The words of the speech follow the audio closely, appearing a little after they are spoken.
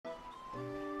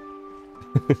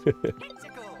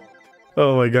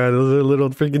Oh my god, those are little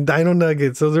freaking dino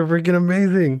nuggets. Those are freaking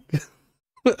amazing.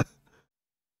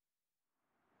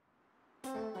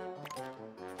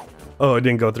 Oh, it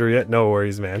didn't go through yet? No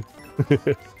worries, man.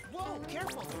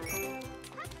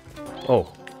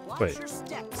 Oh, wait.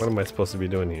 What am I supposed to be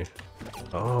doing here?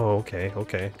 Oh, okay,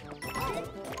 okay.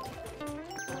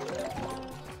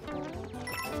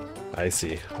 I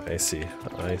see, I see,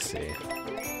 I see.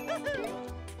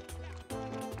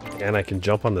 And I can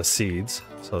jump on the seeds,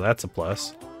 so that's a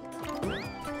plus.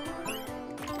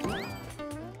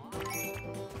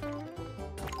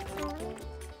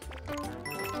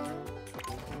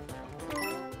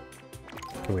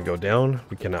 Can we go down?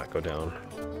 We cannot go down.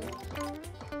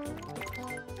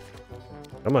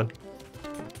 Come on.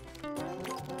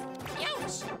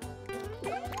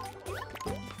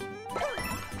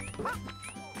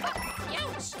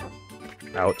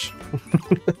 Ouch.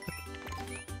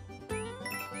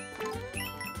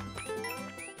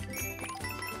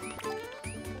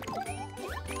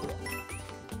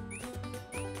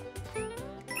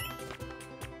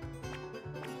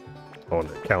 Oh, and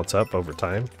it counts up over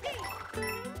time.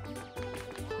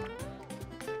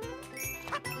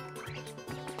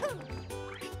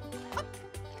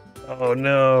 Oh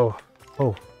no.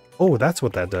 Oh, oh, that's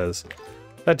what that does.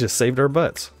 That just saved our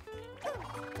butts.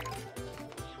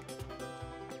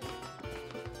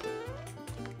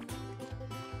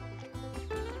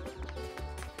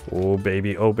 Oh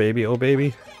baby, oh baby, oh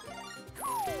baby.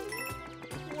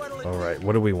 Alright,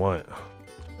 what do we want?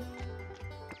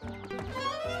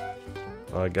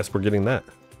 I guess we're getting that.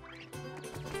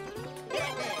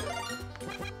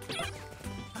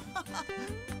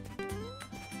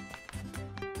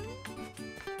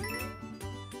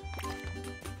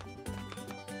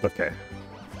 Okay.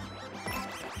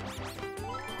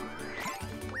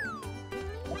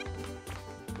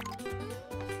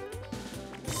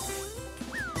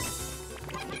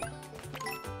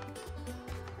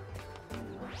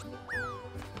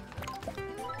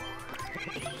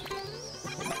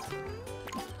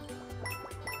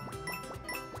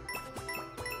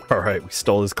 Alright, we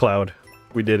stole his cloud.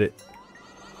 We did it.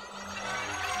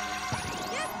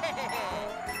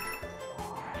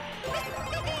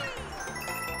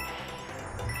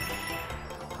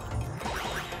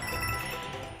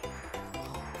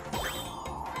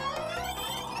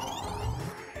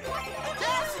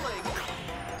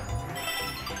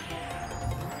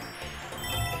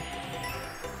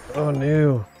 Oh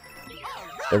no.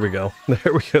 There we go.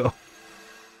 There we go.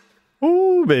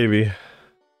 Ooh, baby.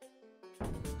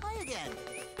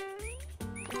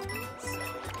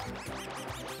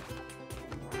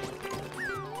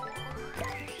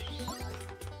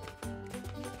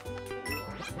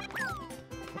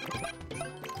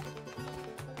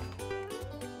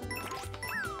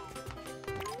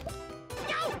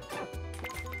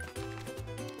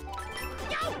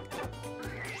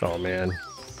 Oh man.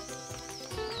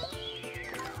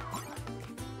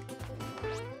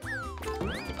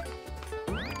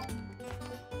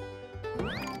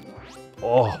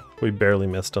 Oh, we barely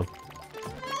missed him.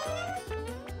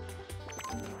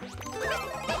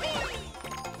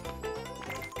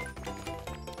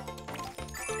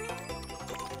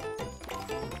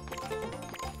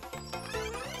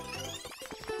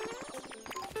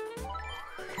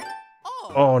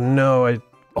 Oh no, I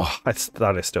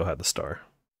thought I still had the star.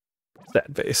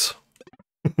 Sad face.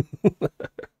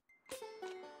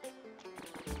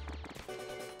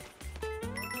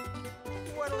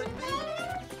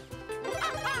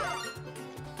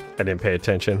 I didn't pay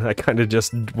attention. I kind of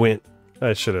just went.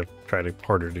 I should have tried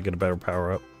harder to get a better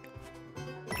power up.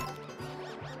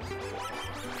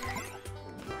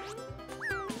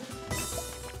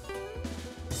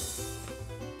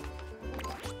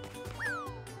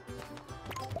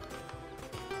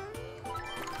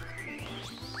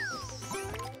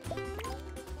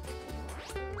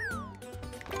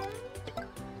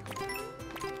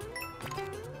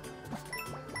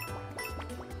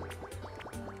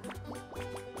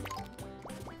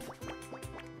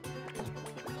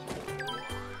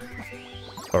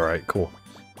 Alright, cool.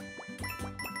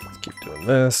 Let's keep doing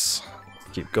this. Let's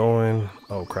keep going.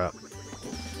 Oh crap.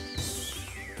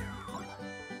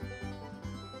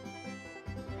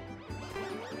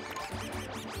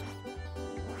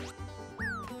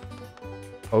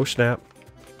 Oh snap.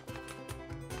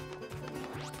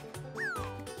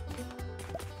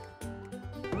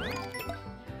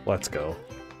 Let's go.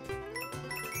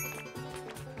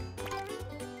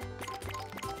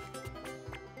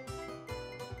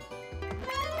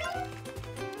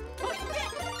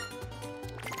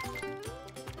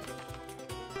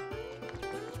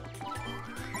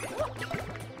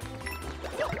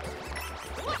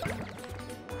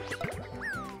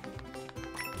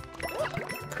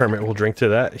 Kermit will drink to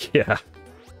that. Yeah.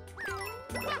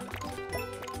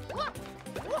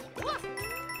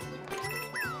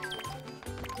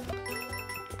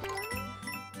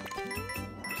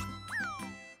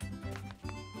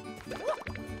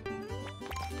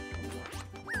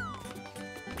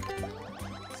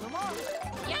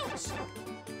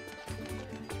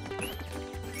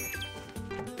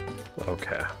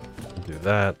 Okay, do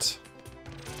that.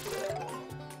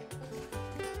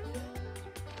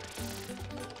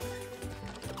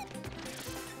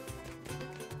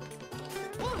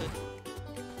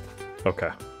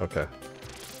 Okay, okay.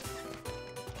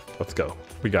 Let's go.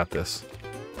 We got this.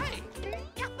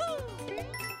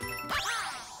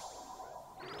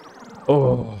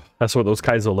 Oh, that's where those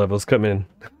Kaizo levels come in.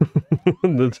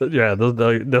 Yeah, those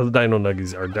Dino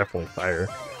Nuggies are definitely fire.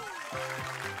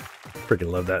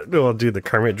 Freaking love that. Oh, dude, the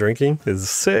Kermit drinking is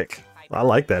sick. I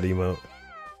like that emote.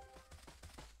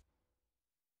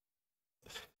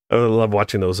 I love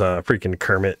watching those freaking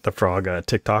Kermit the Frog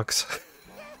TikToks.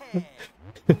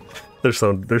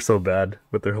 they're so bad,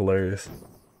 but they're hilarious.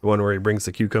 The one where he brings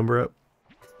the cucumber up.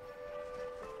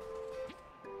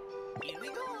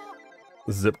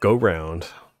 Zip go round.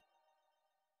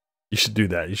 You should do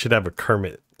that. You should have a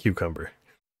Kermit cucumber.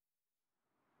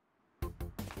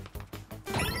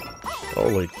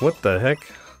 Holy, what the heck?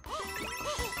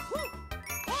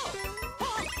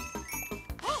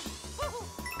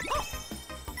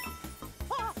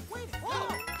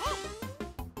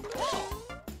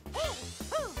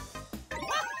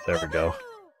 There we go.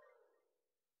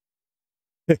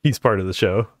 He's part of the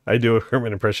show. I do a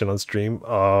Kermit impression on stream.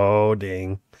 Oh,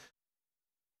 dang.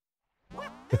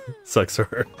 Sucks for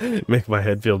her. Make my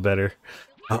head feel better.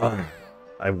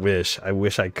 I wish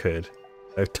I could.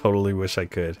 I totally wish I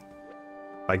could.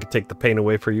 If I could take the pain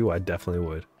away for you, I definitely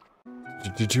would.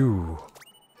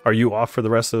 Are you off for the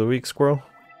rest of the week, Squirrel?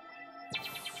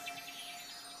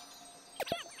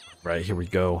 Right, here we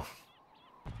go.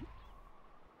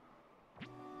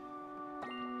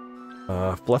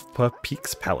 Fluff Puff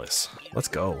Peaks Palace. Let's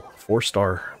go.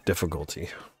 4-star difficulty.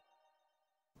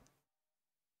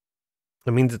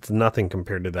 That means it's nothing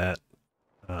compared to that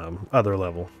other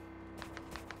level.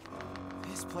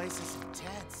 This place is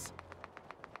intense.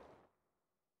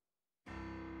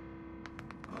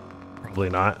 Probably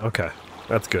not. Okay,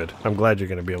 that's good. I'm glad you're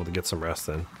going to be able to get some rest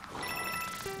then.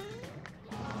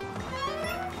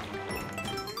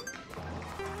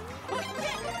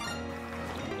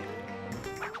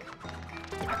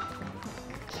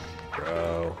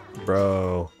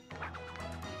 Bro.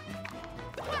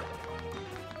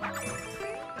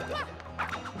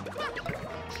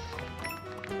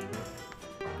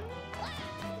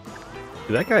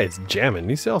 Dude, that guy is jamming.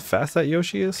 You see how fast that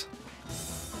Yoshi is?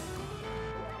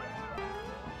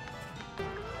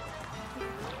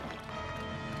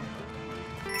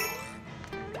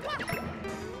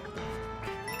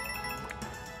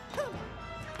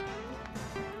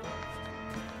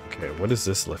 Okay, what is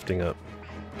this lifting up?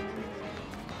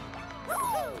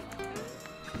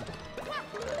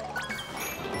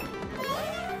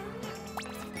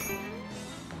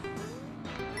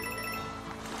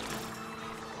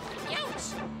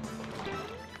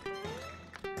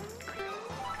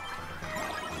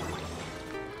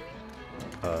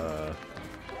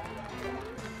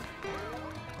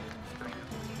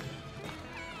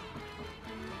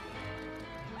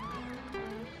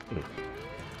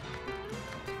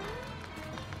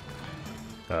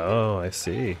 Oh, I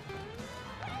see.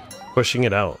 Pushing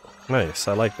it out. Nice,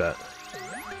 I like that.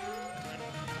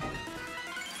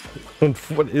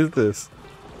 What is this?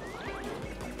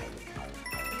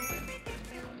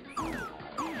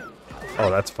 Oh,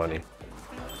 that's funny.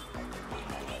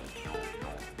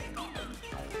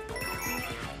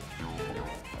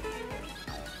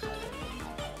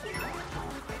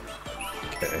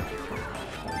 Okay.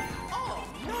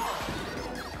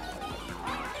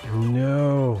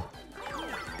 No.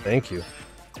 Thank you.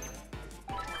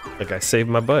 Like I saved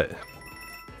my butt.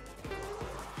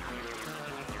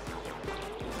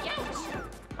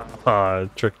 Ah,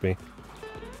 it tricked me.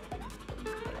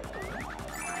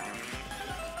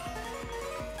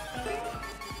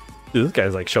 Dude, this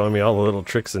guy's like showing me all the little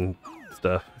tricks and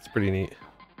stuff. It's pretty neat.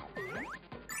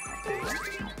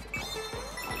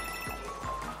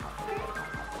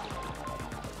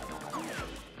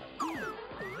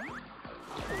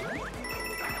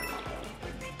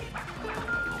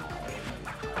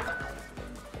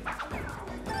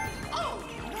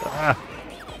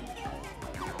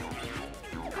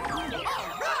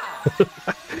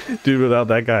 Dude, without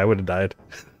that guy, I would have died.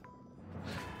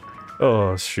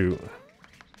 Oh, shoot.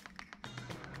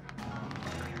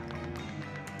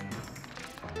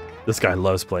 This guy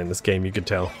loves playing this game, you can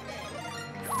tell.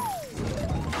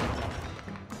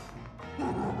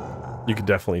 You can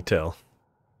definitely tell.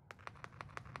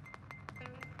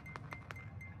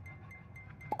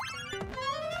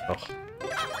 Oh.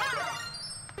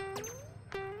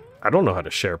 I don't know how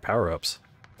to share power-ups.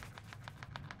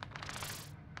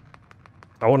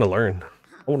 I want to learn.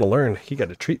 I want to learn. You got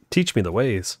to teach me the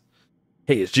ways.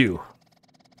 Hey, it's you.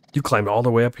 You climbed all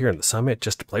the way up here in the summit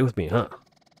just to play with me, huh?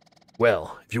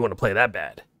 Well, if you want to play that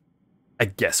bad, I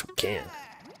guess we can.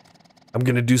 I'm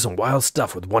gonna do some wild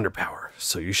stuff with wonder power,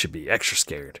 so you should be extra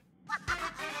scared.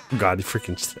 God, he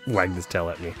freaking wagged his tail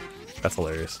at me. That's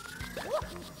hilarious.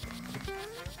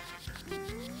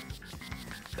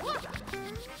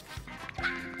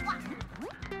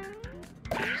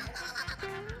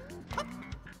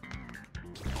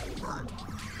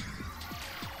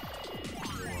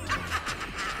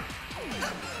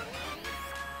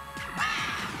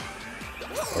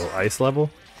 Oh, ice level?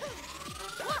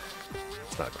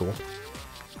 It's not cool.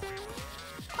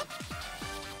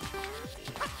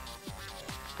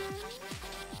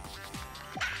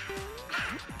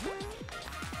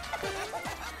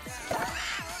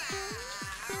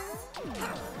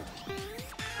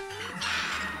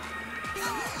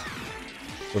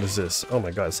 What is this? Oh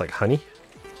my god, it's like honey?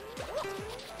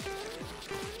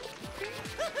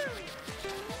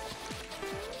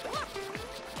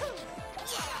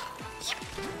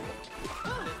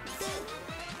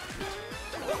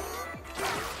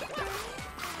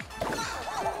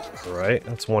 Alright,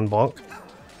 that's one bonk.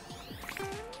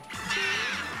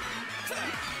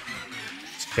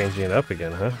 It's changing it up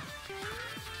again, huh?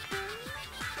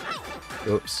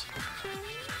 Oops.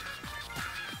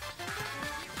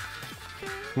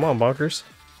 Come on, bonkers.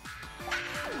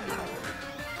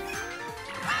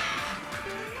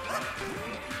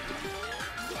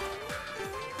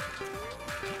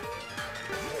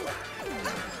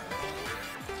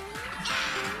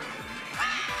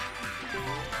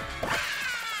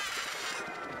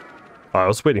 Oh, I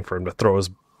was waiting for him to throw his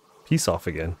piece off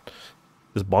again.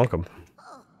 Just bonk him.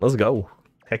 Let's go.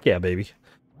 Heck yeah, baby.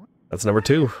 That's number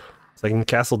 2. Second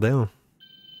castle down.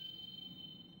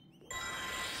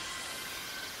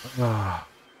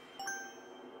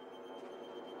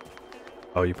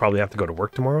 Oh, you probably have to go to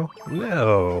work tomorrow?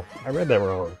 No, I read that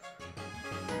wrong.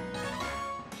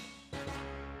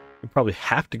 You probably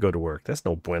have to go to work. That's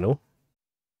no bueno. I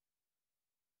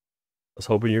was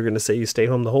hoping you were going to say you stay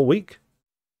home the whole week.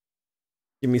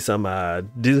 Give me some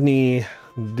Disney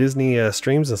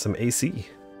streams and some AC.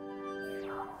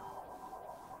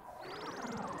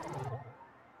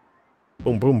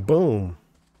 Boom, boom, boom.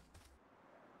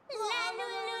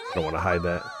 I don't want to hide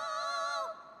that.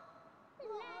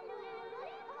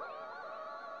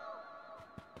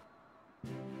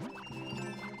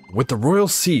 With the royal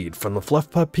seed from the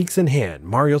Fluffpuff Peaks in hand,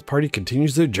 Mario's party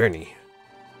continues their journey.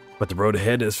 But the road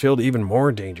ahead is filled with even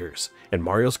more dangers, and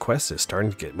Mario's quest is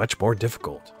starting to get much more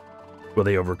difficult. Will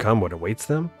they overcome what awaits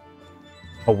them?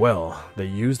 Oh well, they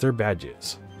use their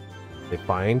badges. They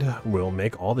find will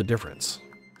make all the difference.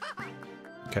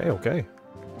 Okay, okay.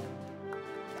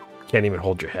 Can't even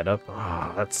hold your head up.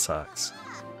 Ah, that sucks.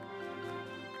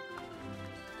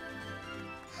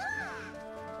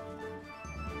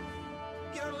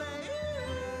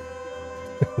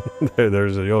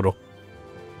 There's a yodel.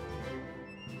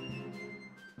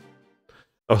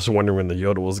 I was wondering when the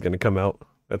yodel was going to come out.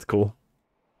 That's cool.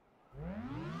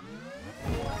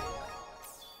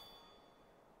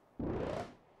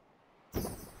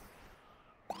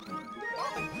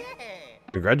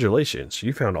 Congratulations,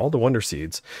 you found all the Wonder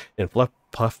Seeds in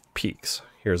Fluffpuff Peaks.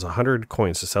 Here's 100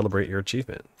 coins to celebrate your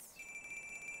achievement.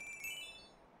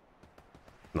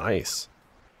 Nice.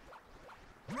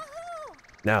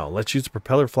 Now, let's use the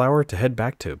propeller flower to head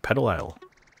back to Petal Isle.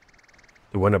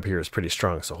 The wind up here is pretty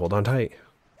strong, so hold on tight.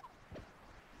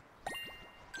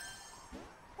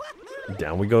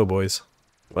 Down we go, boys.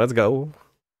 Let's go.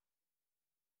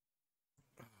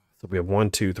 So we have 1,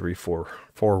 2, 3,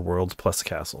 4 worlds plus a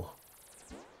castle.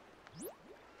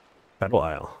 Petal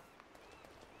Isle.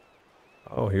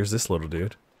 Oh, here's this little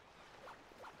dude.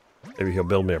 Maybe he'll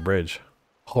build me a bridge.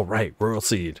 All right, Royal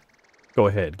Seed. Go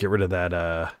ahead, get rid of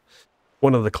that,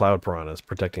 one of the cloud piranhas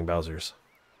protecting Bowser's.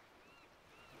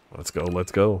 Let's go,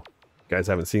 let's go. You guys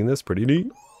haven't seen this? Pretty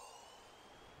neat.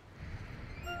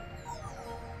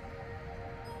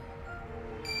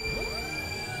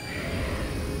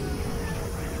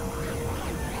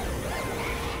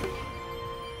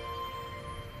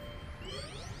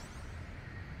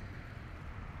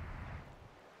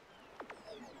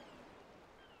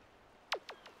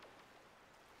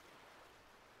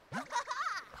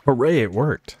 Hooray, it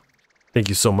worked. Thank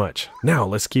you so much. Now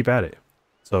let's keep at it.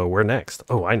 So where next?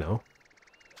 Oh, I know.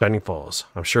 Shining Falls.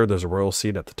 I'm sure there's a royal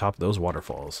seat at the top of those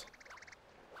waterfalls.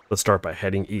 Let's start by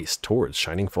heading east towards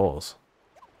Shining Falls.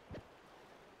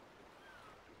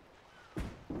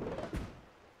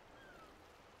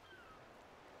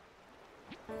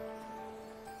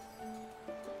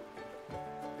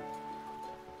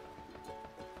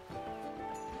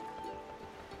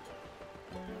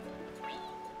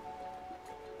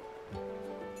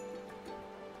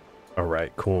 All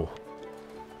right, cool.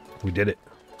 We did it.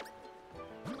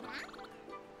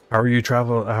 How are your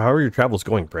travels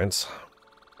going, Prince?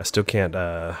 I still can't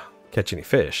catch any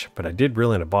fish, but I did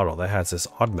reel in a bottle that has this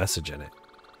odd message in it.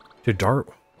 To dart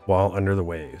while under the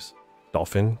waves.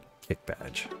 Dolphin kick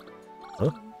badge. Huh?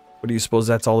 What do you suppose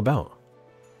that's all about?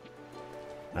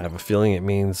 I have a feeling it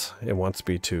means it wants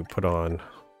me to put on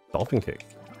dolphin kick.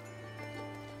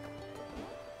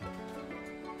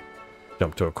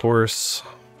 Jump to a course.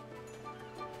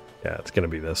 Yeah, it's gonna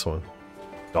be this one.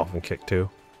 Dolphin kick too.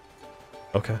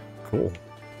 Okay, cool.